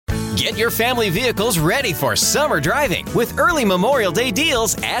Get your family vehicles ready for summer driving with early Memorial Day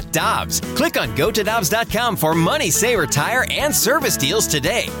deals at Dobbs. Click on GoToDobbs.com for money saver tire and service deals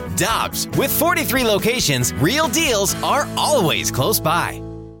today. Dobbs, with 43 locations, real deals are always close by.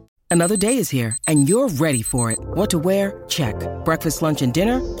 Another day is here, and you're ready for it. What to wear? Check. Breakfast, lunch, and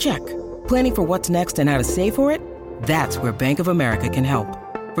dinner? Check. Planning for what's next and how to save for it? That's where Bank of America can help.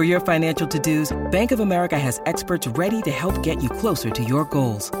 For your financial to-dos, Bank of America has experts ready to help get you closer to your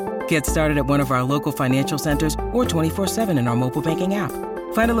goals. Get started at one of our local financial centers or 24/7 in our mobile banking app.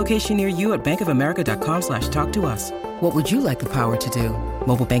 Find a location near you at bankofamerica.com/talktous. What would you like the power to do?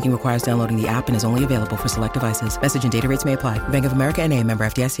 Mobile banking requires downloading the app and is only available for select devices. Message and data rates may apply. Bank of America N.A., member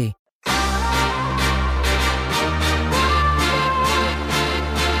FDIC.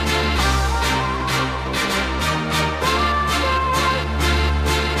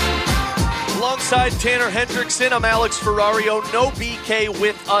 Alongside Tanner Hendrickson, I'm Alex Ferrario. No BK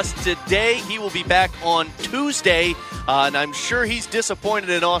with us today. He will be back on Tuesday, and I'm sure he's disappointed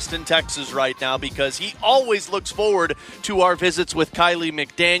in Austin, Texas right now because he always looks forward to our visits with Kiley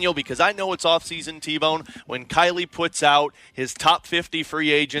McDaniel because I know it's off-season, T-Bone, when Kiley puts out his top 50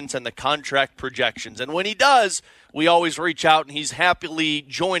 free agents and the contract projections. And when he does, we always reach out, and he's happily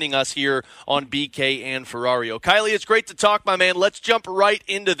joining us here on BK and Ferrario. Kiley, it's great to talk, my man. Let's jump right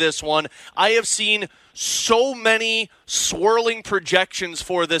into this one. I have seen so many swirling projections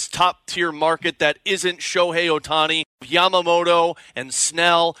for this top-tier market that isn't Shohei Ohtani, Yamamoto, and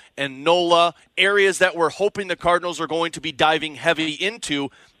Snell, and Nola, areas that we're hoping the Cardinals are going to be diving heavy into.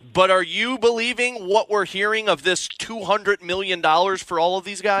 But are you believing what we're hearing of this $200 million for all of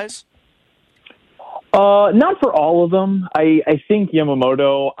these guys? Not for all of them. I think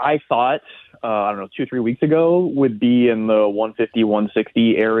Yamamoto, I thought, 2-3 weeks ago, would be in the 150,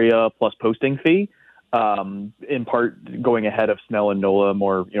 160 area plus posting fee. In part going ahead of Snell and Nola,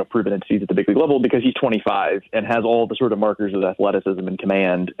 more proven entities at the big league level because he's 25 and has all the sort of markers of athleticism and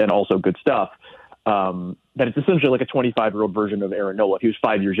command and also good stuff. That it's essentially like a 25-year-old version of Aaron Nola. If he was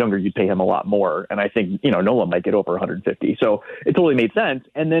 5 years younger, you'd pay him a lot more. And I think, Nola might get over 150. So it totally made sense.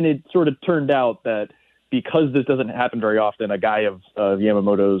 And then it sort of turned out that because this doesn't happen very often, a guy of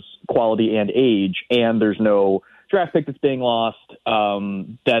Yamamoto's quality and age, and there's no draft pick that's being lost,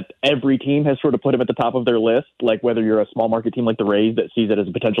 that every team has sort of put him at the top of their list, like whether you're a small market team like the Rays that sees it as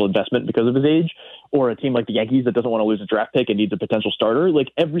a potential investment because of his age, or a team like the Yankees that doesn't want to lose a draft pick and needs a potential starter. Like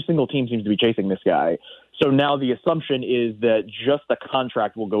every single team seems to be chasing this guy. So now the assumption is that just the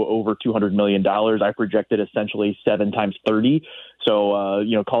contract will go over $200 million. I projected essentially 7 times 30. So,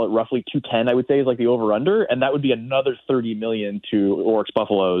 call it roughly 210, I would say, is like the over-under. And that would be another $30 million to Oryx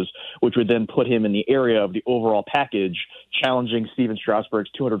Buffaloes, which would then put him in the area of the overall package, challenging Steven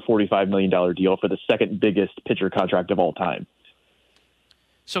Strasburg's $245 million deal for the second biggest pitcher contract of all time.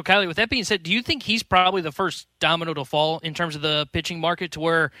 So, Kiley, with that being said, do you think he's probably the first domino to fall in terms of the pitching market to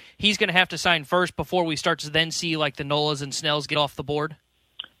where he's going to have to sign first before we start to then see like the Nolas and Snells get off the board?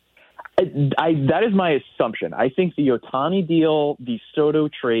 That is my assumption. I think the Ohtani deal, the Soto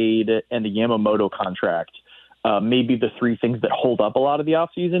trade, and the Yamamoto contract may be the three things that hold up a lot of the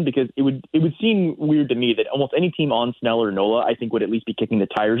offseason because it would seem weird to me that almost any team on Snell or Nola, I think, would at least be kicking the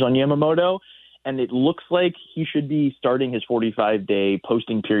tires on Yamamoto. And it looks like he should be starting his 45-day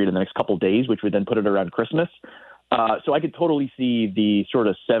posting period in the next couple of days, which would then put it around Christmas. So I could totally see the sort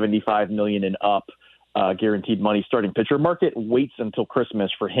of $75 million and up guaranteed money starting pitcher market waits until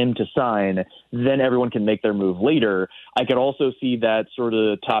Christmas for him to sign. Then everyone can make their move later. I could also see that sort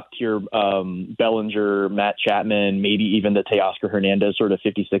of top tier Bellinger, Matt Chapman, maybe even the Teoscar Hernandez sort of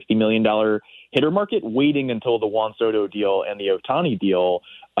 $50-60 million hitter market waiting until the Juan Soto deal and the Ohtani deal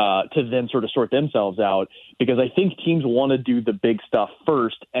to then sort of sort themselves out, because I think teams want to do the big stuff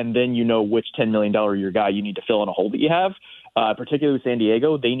first, and then which $10 million a year guy you need to fill in a hole that you have. Particularly with San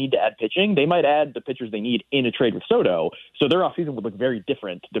Diego, they need to add pitching. They might add the pitchers they need in a trade with Soto, so their offseason would look very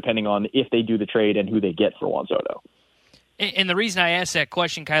different depending on if they do the trade and who they get for Juan Soto. And the reason I asked that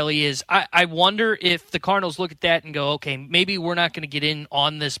question, Kiley, is I wonder if the Cardinals look at that and go, okay, maybe we're not going to get in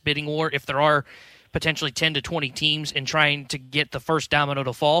on this bidding war if there are potentially 10 to 20 teams and trying to get the first domino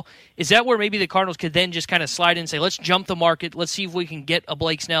to fall. Is that where maybe the Cardinals could then just kind of slide in and say, let's jump the market, let's see if we can get a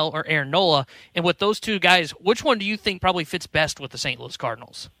Blake Snell or Aaron Nola? And with those two guys, which one do you think probably fits best with the St. Louis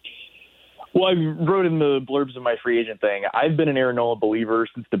Cardinals? Well, I wrote in the blurbs of my free agent thing, I've been an Aaron Nola believer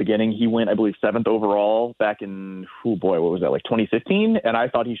since the beginning. He went, I believe, 7th overall back in, 2015? And I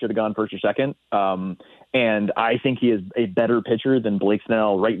thought he should have gone first or second. And I think he is a better pitcher than Blake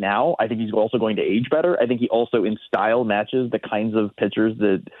Snell right now. I think he's also going to age better. I think he also, in style, matches the kinds of pitchers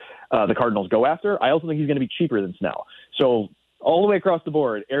that the Cardinals go after. I also think he's going to be cheaper than Snell. So all the way across the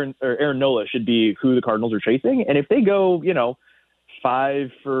board, Aaron Nola should be who the Cardinals are chasing. And if they go, 5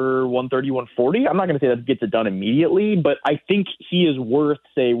 for 130, 140, I'm not going to say that gets it done immediately, but I think he is worth,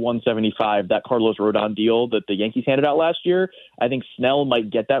 say, 175, that Carlos Rodon deal that the Yankees handed out last year. I think Snell might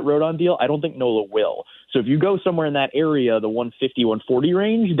get that Rodon deal. I don't think Nola will. So if you go somewhere in that area, the 150, 140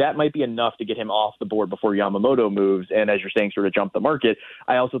 range, that might be enough to get him off the board before Yamamoto moves. And as you're saying, sort of jump the market.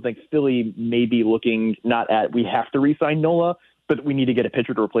 I also think Philly may be looking not at, we have to re-sign Nola, but we need to get a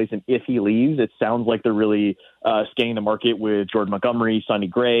pitcher to replace him if he leaves. It sounds like they're really scanning the market with Jordan Montgomery, Sonny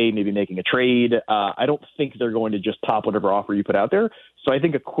Gray, maybe making a trade. I don't think they're going to just top whatever offer you put out there. So I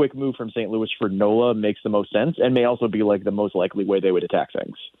think a quick move from St. Louis for Nola makes the most sense and may also be like the most likely way they would attack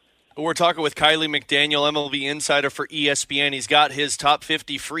things. We're talking with Kiley McDaniel, MLB insider for ESPN. He's got his top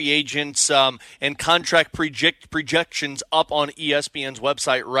 50 free agents and contract projections up on ESPN's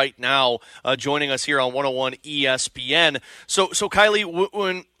website right now, joining us here on 101 ESPN. So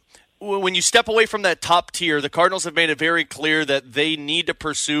Kiley, when you step away from that top tier, the Cardinals have made it very clear that they need to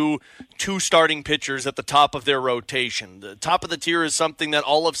pursue 2 starting pitchers at the top of their rotation. The top of the tier is something that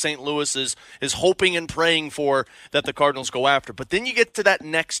all of St. Louis is hoping and praying for that the Cardinals go after. But then you get to that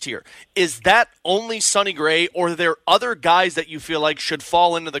next tier. Is that only Sonny Gray, or are there other guys that you feel like should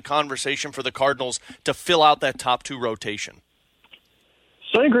fall into the conversation for the Cardinals to fill out that top 2 rotation?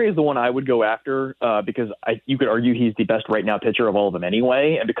 Sonny Gray is the one I would go after because you could argue he's the best right now pitcher of all of them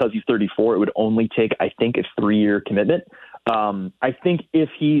anyway. And because he's 34, it would only take, I think, a 3-year commitment. I think if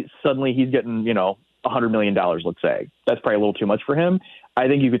he's getting, $100 million, let's say, that's probably a little too much for him. I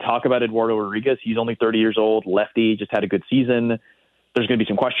think you could talk about Eduardo Rodriguez. He's only 30 years old, lefty, just had a good season. There's going to be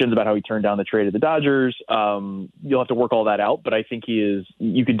some questions about how he turned down the trade of the Dodgers. You'll have to work all that out, but I think you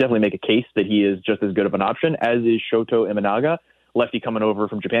could definitely make a case that he is just as good of an option, as is Shoto Imanaga, lefty coming over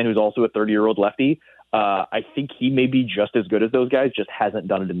from Japan, who's also a 30-year-old lefty. I think he may be just as good as those guys, just hasn't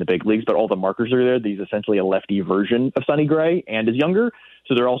done it in the big leagues, but all the markers are there. He's essentially a lefty version of Sonny Gray and is younger,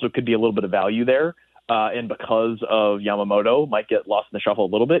 so there also could be a little bit of value there. And because of Yamamoto, might get lost in the shuffle a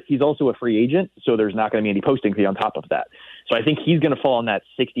little bit. He's also a free agent, so there's not going to be any posting fee on top of that. So I think he's going to fall in that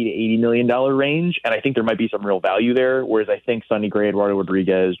 $60 to $80 million range, and I think there might be some real value there, whereas I think Sonny Gray, Eduardo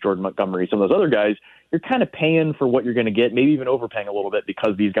Rodriguez, Jordan Montgomery, some of those other guys, you're kind of paying for what you're going to get, maybe even overpaying a little bit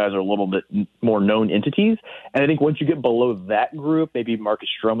because these guys are a little bit more known entities. And I think once you get below that group, maybe Marcus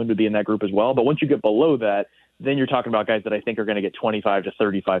Stroman would be in that group as well, but once you get below that, then you're talking about guys that I think are going to get 25 to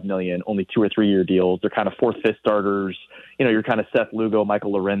 35 million, only 2 or 3 year deals. They're kind of 4th, 5th starters. You're kind of Seth Lugo,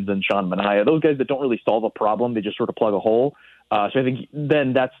 Michael Lorenzen, Sean Manaea, those guys that don't really solve a problem. They just sort of plug a hole. So I think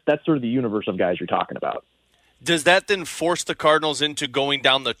then that's sort of the universe of guys you're talking about. Does that then force the Cardinals into going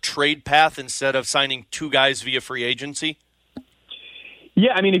down the trade path instead of signing 2 guys via free agency?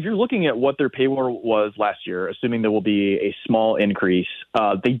 Yeah, I mean, if you're looking at what their payroll was last year, assuming there will be a small increase,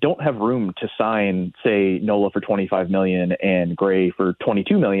 they don't have room to sign, say, Nola for $25 million and Gray for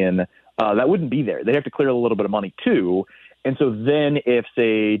 $22 million. That wouldn't be there. They'd have to clear a little bit of money too. And so then if,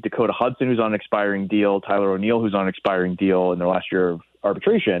 say, Dakota Hudson, who's on an expiring deal, Tyler O'Neill, who's on an expiring deal in their last year of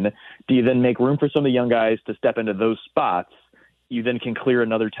arbitration, do you then make room for some of the young guys to step into those spots? You then can clear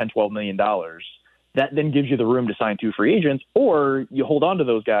another $10, $12 million. That then gives you the room to sign 2 free agents, or you hold on to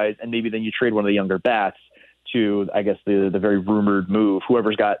those guys and maybe then you trade one of the younger bats to, I guess, the very rumored move.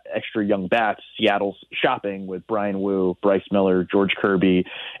 Whoever's got extra young bats, Seattle's shopping with Brian Wu, Bryce Miller, George Kirby,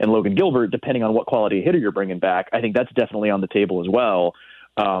 and Logan Gilbert, depending on what quality hitter you're bringing back. I think that's definitely on the table as well.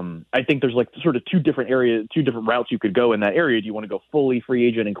 I think there's like sort of 2 different routes you could go in that area. Do you want to go fully free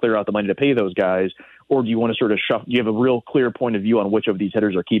agent and clear out the money to pay those guys? Or do you want to sort of do you have a real clear point of view on which of these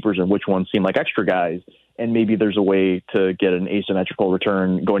hitters are keepers and which ones seem like extra guys? And maybe there's a way to get an asymmetrical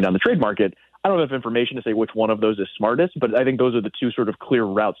return going down the trade market. I don't have information to say which one of those is smartest, but I think those are the 2 sort of clear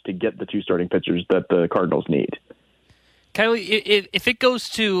routes to get the 2 starting pitchers that the Cardinals need. Kiley, if it goes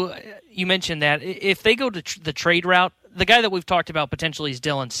to, you mentioned that, if they go to the trade route, the guy that we've talked about potentially is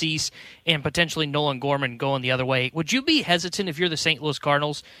Dylan Cease and potentially Nolan Gorman going the other way. Would you be hesitant if you're the St. Louis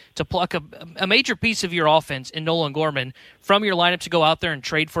Cardinals to pluck a major piece of your offense in Nolan Gorman from your lineup to go out there and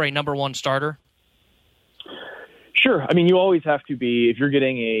trade for a number 1 starter? Sure. I mean, you always have to be, if you're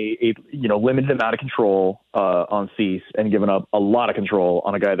getting a limited amount of control on Cease and giving up a lot of control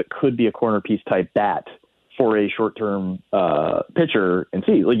on a guy that could be a corner piece type bat for a short-term pitcher and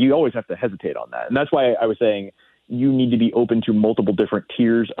Cease, like you always have to hesitate on that. And that's why I was saying you need to be open to multiple different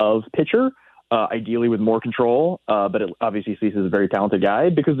tiers of pitcher, ideally with more control. But obviously Cease is a very talented guy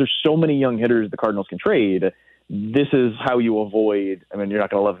because there's so many young hitters the Cardinals can trade this is how you avoid, I mean, you're not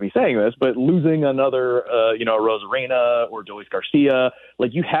going to love me saying this, but losing another, Rosarena or Dolis Garcia.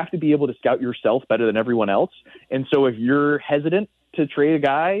 Like, you have to be able to scout yourself better than everyone else. And so if you're hesitant to trade a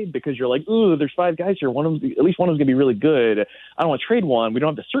guy because you're like, ooh, there's 5 guys here, at least one of them's going to be really good, I don't want to trade one, we don't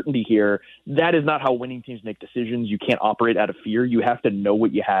have the certainty here, that is not how winning teams make decisions. You can't operate out of fear. You have to know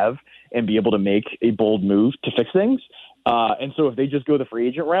what you have and be able to make a bold move to fix things. And so if they just go the free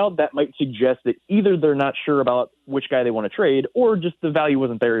agent route, that might suggest that either they're not sure about which guy they want to trade, or just the value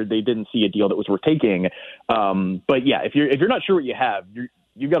wasn't there. They didn't see a deal that was worth taking. But yeah, if you're not sure what you have,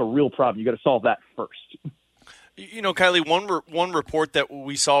 you've got a real problem. You got to solve that first. You know, Kiley, one report that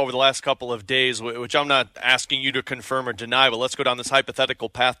we saw over the last couple of days, which I'm not asking you to confirm or deny, but let's go down this hypothetical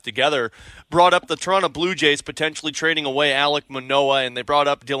path together, brought up the Toronto Blue Jays potentially trading away Alek Manoah, and they brought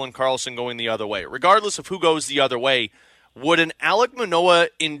up Dylan Carlson going the other way. Regardless of who goes the other way, would an Alek Manoah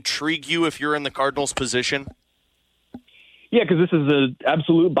intrigue you if you're in the Cardinals' position? Yeah, because this is an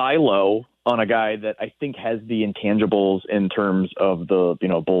absolute buy low on a guy that I think has the intangibles in terms of the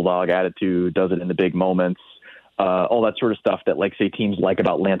bulldog attitude, does it in the big moments, all that sort of stuff that, like, say, teams like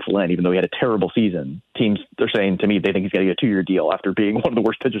about Lance Lynn, even though he had a terrible season. Teams, they're saying to me they think he's going to get a 2-year deal after being one of the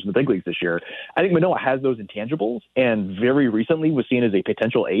worst pitchers in the big leagues this year. I think Manoah has those intangibles, and very recently was seen as a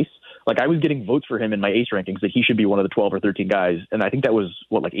potential ace. Like, I was getting votes for him in my ace rankings that he should be one of the 12 or 13 guys, and I think that was,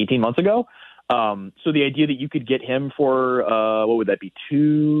 18 months ago? So the idea that you could get him for, what would that be,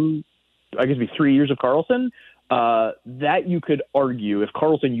 3 years of Carlson, that you could argue, if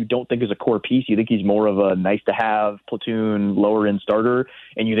Carlson you don't think is a core piece, you think he's more of a nice-to-have platoon, lower-end starter,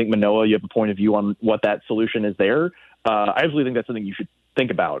 and you think Manoah, you have a point of view on what that solution is there, I absolutely think that's something you should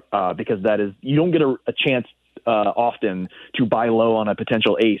think about, because that is, you don't get a chance often to buy low on a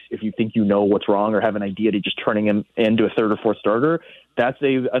potential ace if you think you know what's wrong or have an idea to just turning him into a 3rd or 4th starter. That's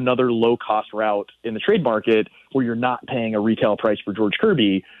another low-cost route in the trade market where you're not paying a retail price for George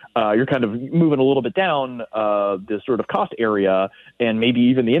Kirby. You're kind of moving a little bit down the sort of cost area and maybe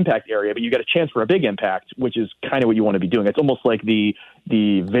even the impact area, but you got a chance for a big impact, which is kind of what you want to be doing. It's almost like the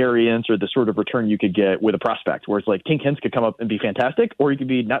variance or the sort of return you could get with a prospect, where it's like Tink Hence could come up and be fantastic, or he could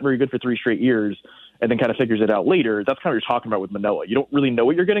be not very good for 3 straight years and then kind of figures it out later. That's kind of what you're talking about with Manoah. You don't really know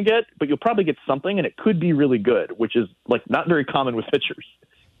what you're going to get, but you'll probably get something, and it could be really good, which is like not very common with pitchers.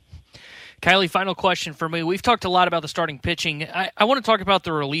 Kiley, final question for me. We've talked a lot about the starting pitching. I want to talk about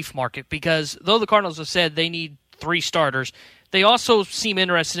the relief market, because though the Cardinals have said they need 3 starters, they also seem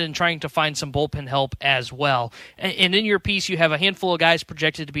interested in trying to find some bullpen help as well. And in your piece, you have a handful of guys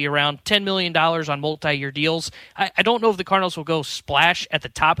projected to be around $10 million on multi-year deals. I don't know if the Cardinals will go splash at the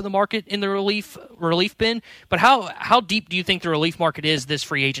top of the market in the relief bin, but how deep do you think the relief market is this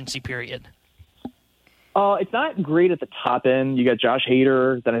free agency period? It's not great at the top end. You got Josh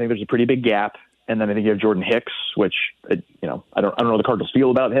Hader, then I think there's a pretty big gap. And then I think you have Jordan Hicks, which, I don't know how the Cardinals feel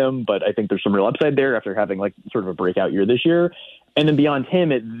about him, but I think there's some real upside there after having like sort of a breakout year this year. And then beyond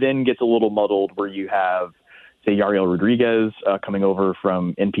him, it then gets a little muddled where you have, say, Yariel Rodriguez coming over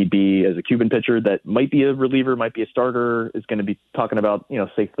from NPB as a Cuban pitcher that might be a reliever, might be a starter, is going to be talking about,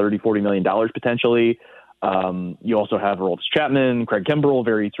 say $30-40 million potentially. You also have Aroldis Chapman, Craig Kimbrell,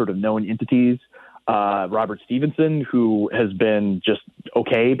 very sort of known entities. Robert Stevenson, who has been just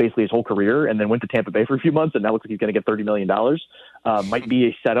okay basically his whole career, and then went to Tampa Bay for a few months, and now looks like he's going to get $30 million. Might be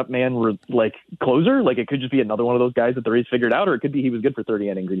a setup man, like closer. Like, it could just be another one of those guys that the Rays figured out, or it could be he was good for 30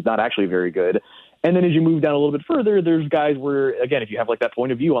 innings and he's not actually very good. And then as you move down a little bit further, there's guys where, again, if you have like that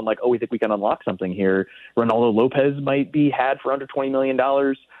point of view on like, oh, we think we can unlock something here, Ronaldo Lopez might be had for under $20 million.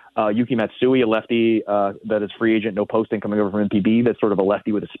 Yuki Matsui, a lefty that is free agent, no posting, coming over from NPB. That's sort of a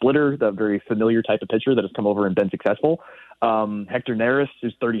lefty with a splitter, that very familiar type of pitcher that has come over and been successful. Hector Neris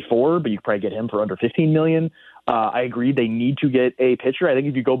is 34, but you could probably get him for under $15 million. I agree they need to get a pitcher. I think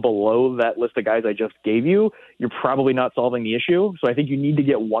if you go below that list of guys I just gave you, you're probably not solving the issue. So I think you need to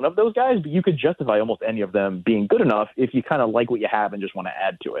get one of those guys, but you could justify almost any of them being good enough if you kind of like what you have and just want to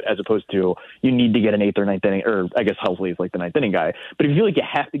add to it, as opposed to you need to get an 8th or 9th inning, or I guess Helsley is like the 9th inning guy. But if you feel like you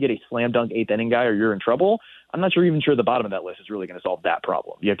have to get a slam dunk 8th inning guy or you're in trouble, I'm not even sure the bottom of that list is really going to solve that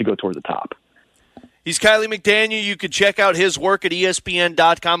problem. You have to go toward the top. He's Kiley McDaniel. You could check out his work at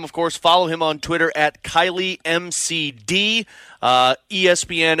ESPN.com. Of course, follow him on Twitter at KileyMCD,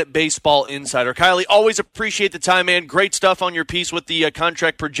 ESPN Baseball Insider. Kiley, always appreciate the time, man. Great stuff on your piece with the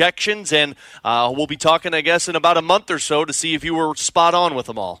contract projections, and we'll be talking, I guess, in about a month or so to see if you were spot on with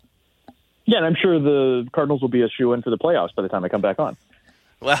them all. Yeah, and I'm sure the Cardinals will be a shoo-in for the playoffs by the time I come back on.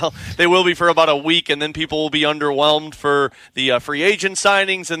 Well, they will be for about a week, and then people will be underwhelmed for the free agent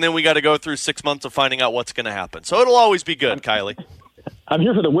signings, and then we got to go through 6 months of finding out what's going to happen. So it'll always be good, Kiley. I'm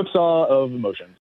here for the whipsaw of emotions.